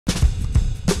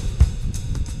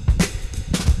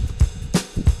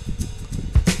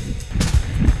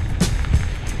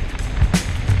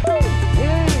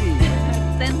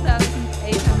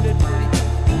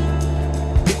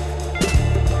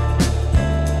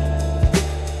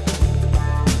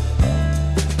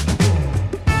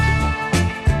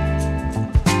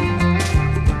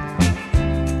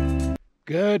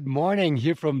morning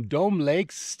here from Dome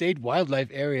Lakes State Wildlife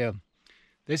Area.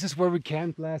 This is where we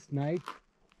camped last night.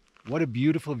 What a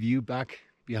beautiful view back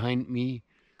behind me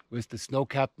with the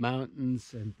snow-capped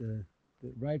mountains and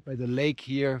right by the lake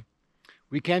here.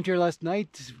 We camped here last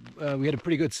night. We had a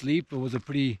pretty good sleep. It was a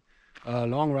pretty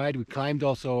long ride. We climbed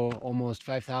also almost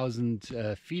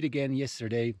 5,000 feet again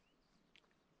yesterday.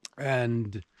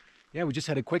 And yeah, we just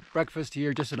had a quick breakfast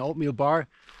here, just an oatmeal bar,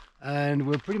 and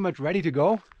we're pretty much ready to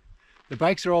go. The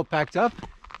bikes are all packed up.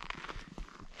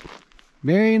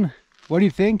 Marion, what do you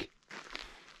think?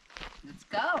 Let's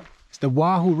go. Is the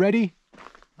Wahoo ready?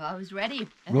 Wahoo's ready.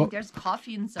 I think there's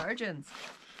coffee in Sargents.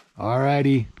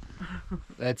 Alrighty,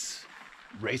 let's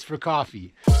race for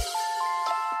coffee.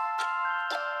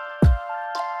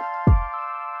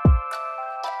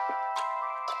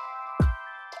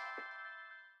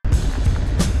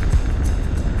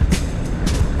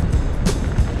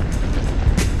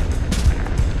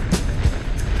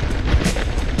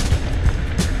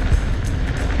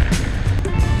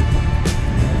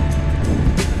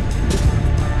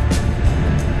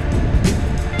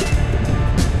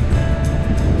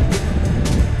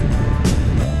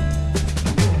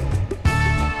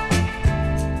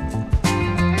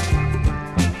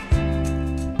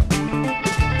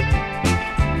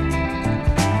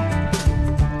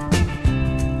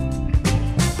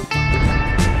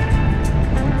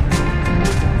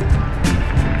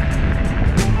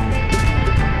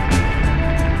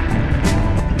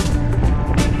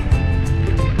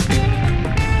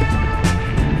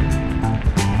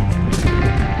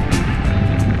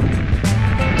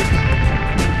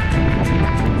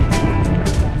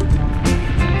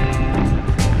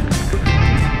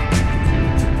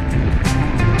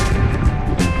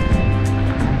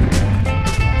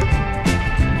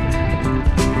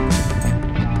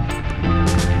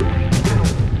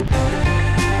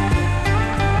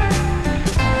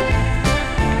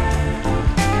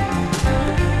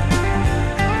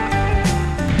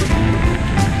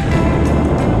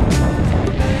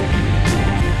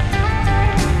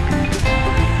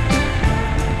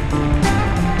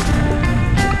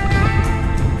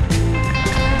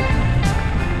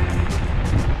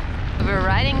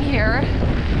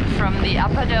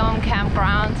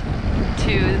 Campground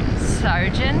to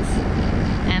Sargents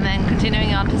and then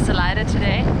continuing on to Salida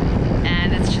today,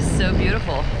 and it's just so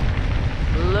beautiful.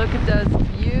 Look at those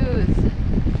views,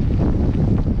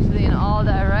 actually in all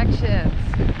directions.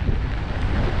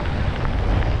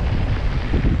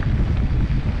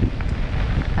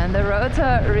 And the roads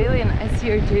are really nice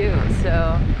here too,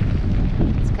 so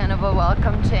it's kind of a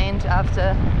welcome change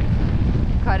after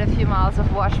quite a few miles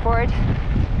of washboard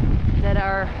that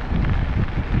our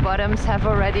bottoms have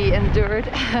already endured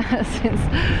since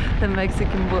the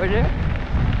Mexican border.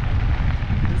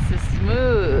 This is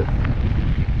smooth.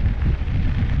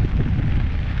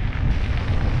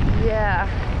 Yeah,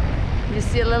 you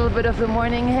see a little bit of the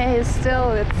morning haze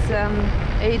still. It's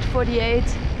 8:48.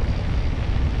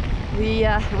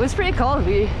 It was pretty cold.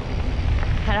 We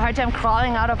had a hard time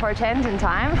crawling out of our tent in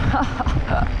time.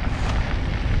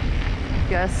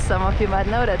 Guess some of you might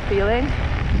know that feeling.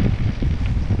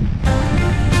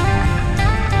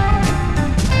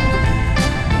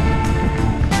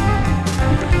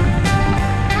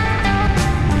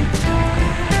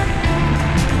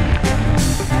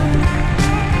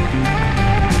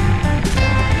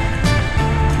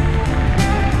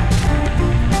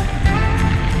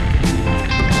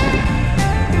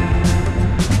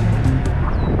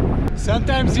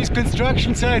 Sometimes these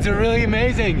construction sites are really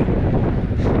amazing.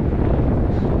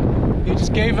 They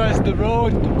just gave us the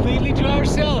road completely to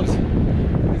ourselves.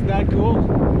 Isn't that cool?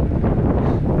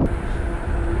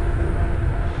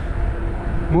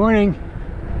 Morning.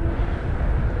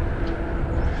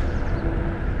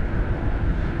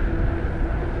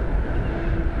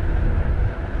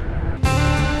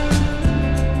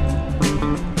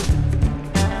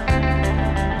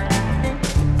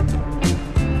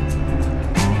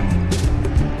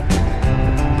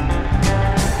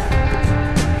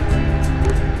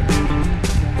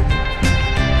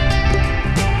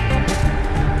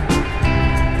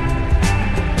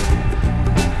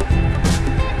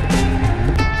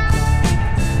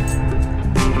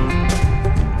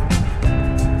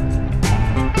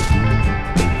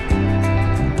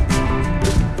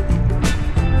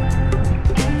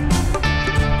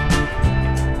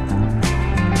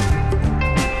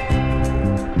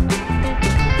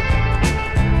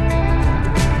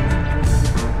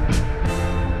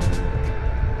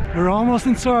 We're almost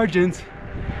in Sargents.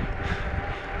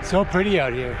 So pretty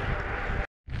out here.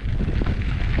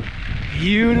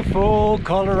 Beautiful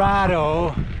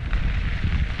Colorado.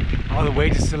 All the way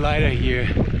to Salida here.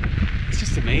 It's just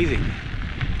just amazing.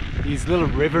 These little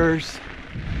rivers,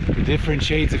 the different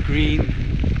shades of green,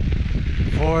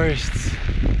 forests.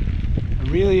 I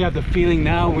really have the feeling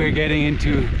now we're getting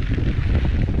into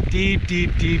deep,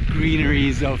 deep, deep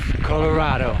greeneries of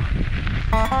Colorado.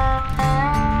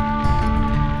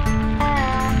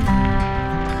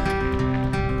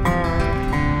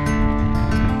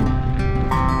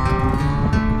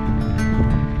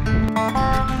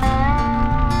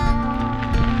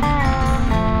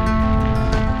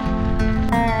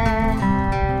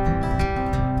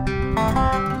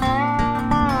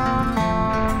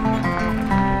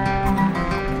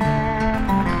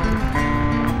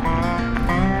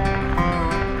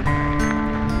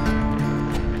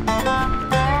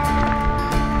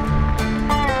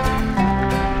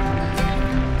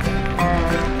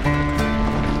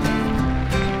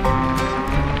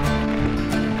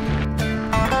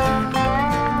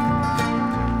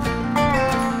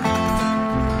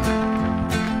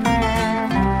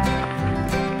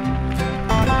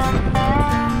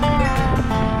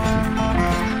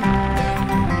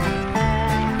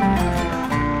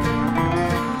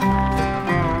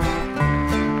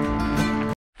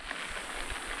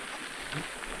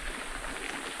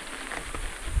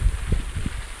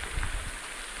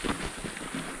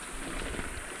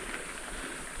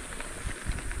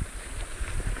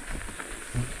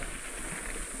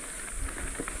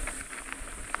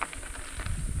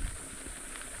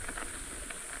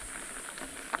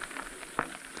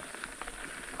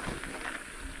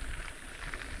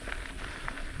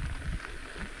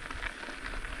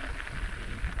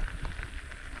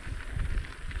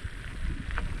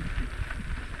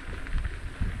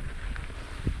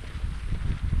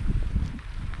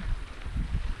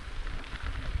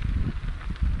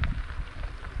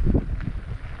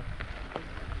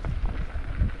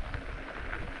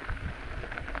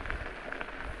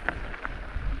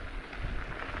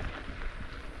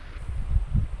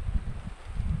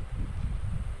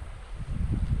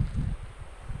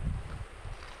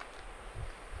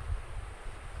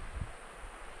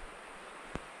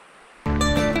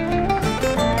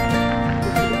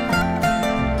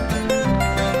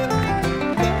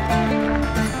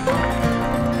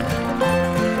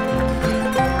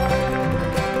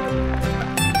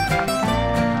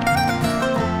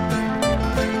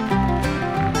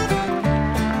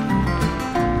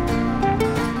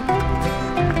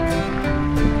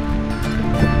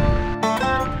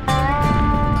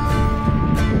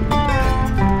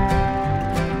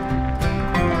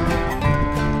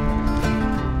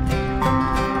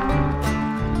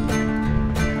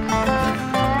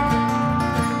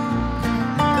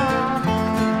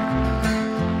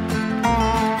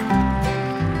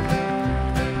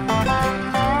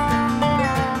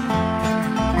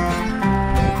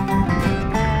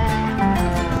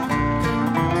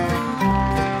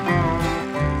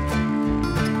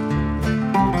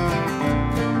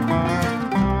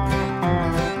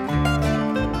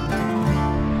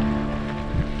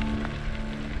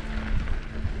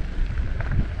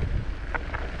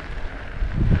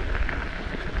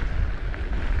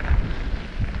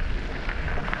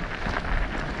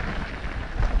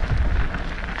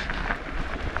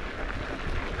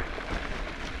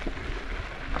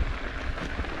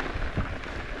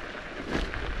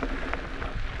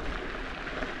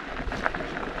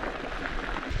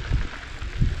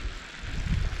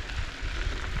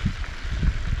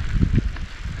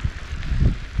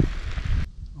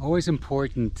 Always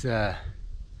important to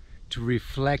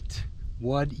reflect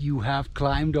what you have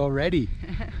climbed already.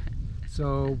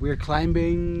 So we're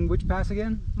climbing which pass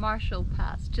again? Marshall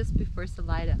Pass, just before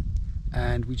Salida.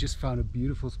 And we just found a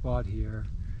beautiful spot here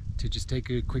to just take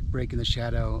a quick break in the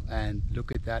shadow and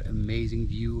look at that amazing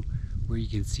view where you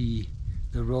can see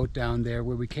the road down there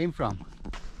where we came from.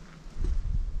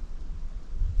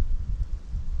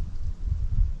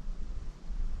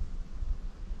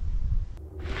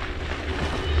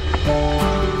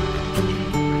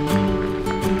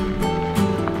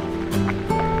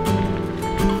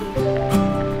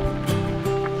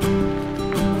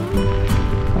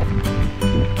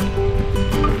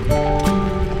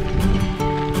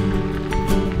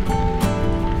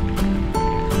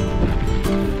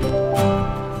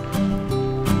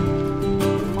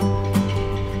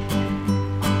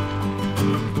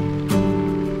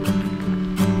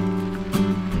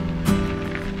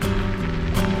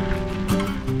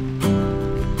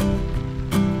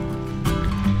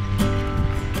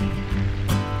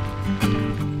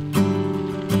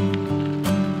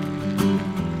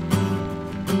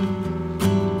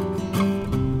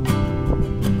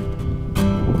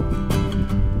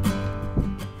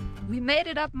 made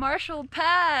it up Marshall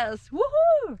Pass.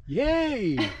 Woohoo!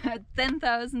 Yay! At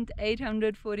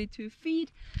 10,842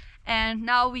 feet. And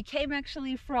now we came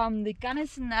actually from the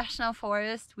Gunnison National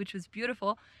Forest, which was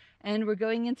beautiful, and we're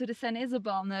going into the San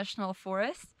Isabel National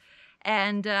Forest.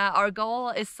 And our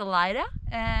goal is Salida.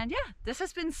 And yeah, this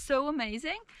has been so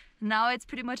amazing. Now it's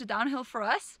pretty much a downhill for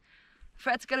us.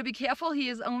 Fred's gotta be careful. He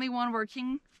is only one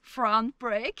working front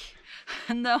brake,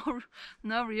 no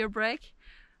rear brake.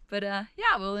 But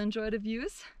yeah, we'll enjoy the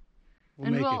views.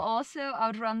 We'll also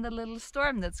outrun the little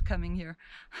storm that's coming here.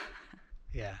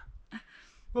 Yeah.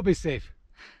 We'll be safe,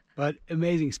 but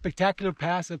amazing, spectacular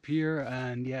pass up here,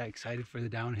 and yeah, excited for the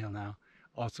downhill now.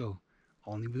 Also,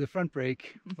 only with the front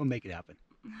brake, we'll make it happen.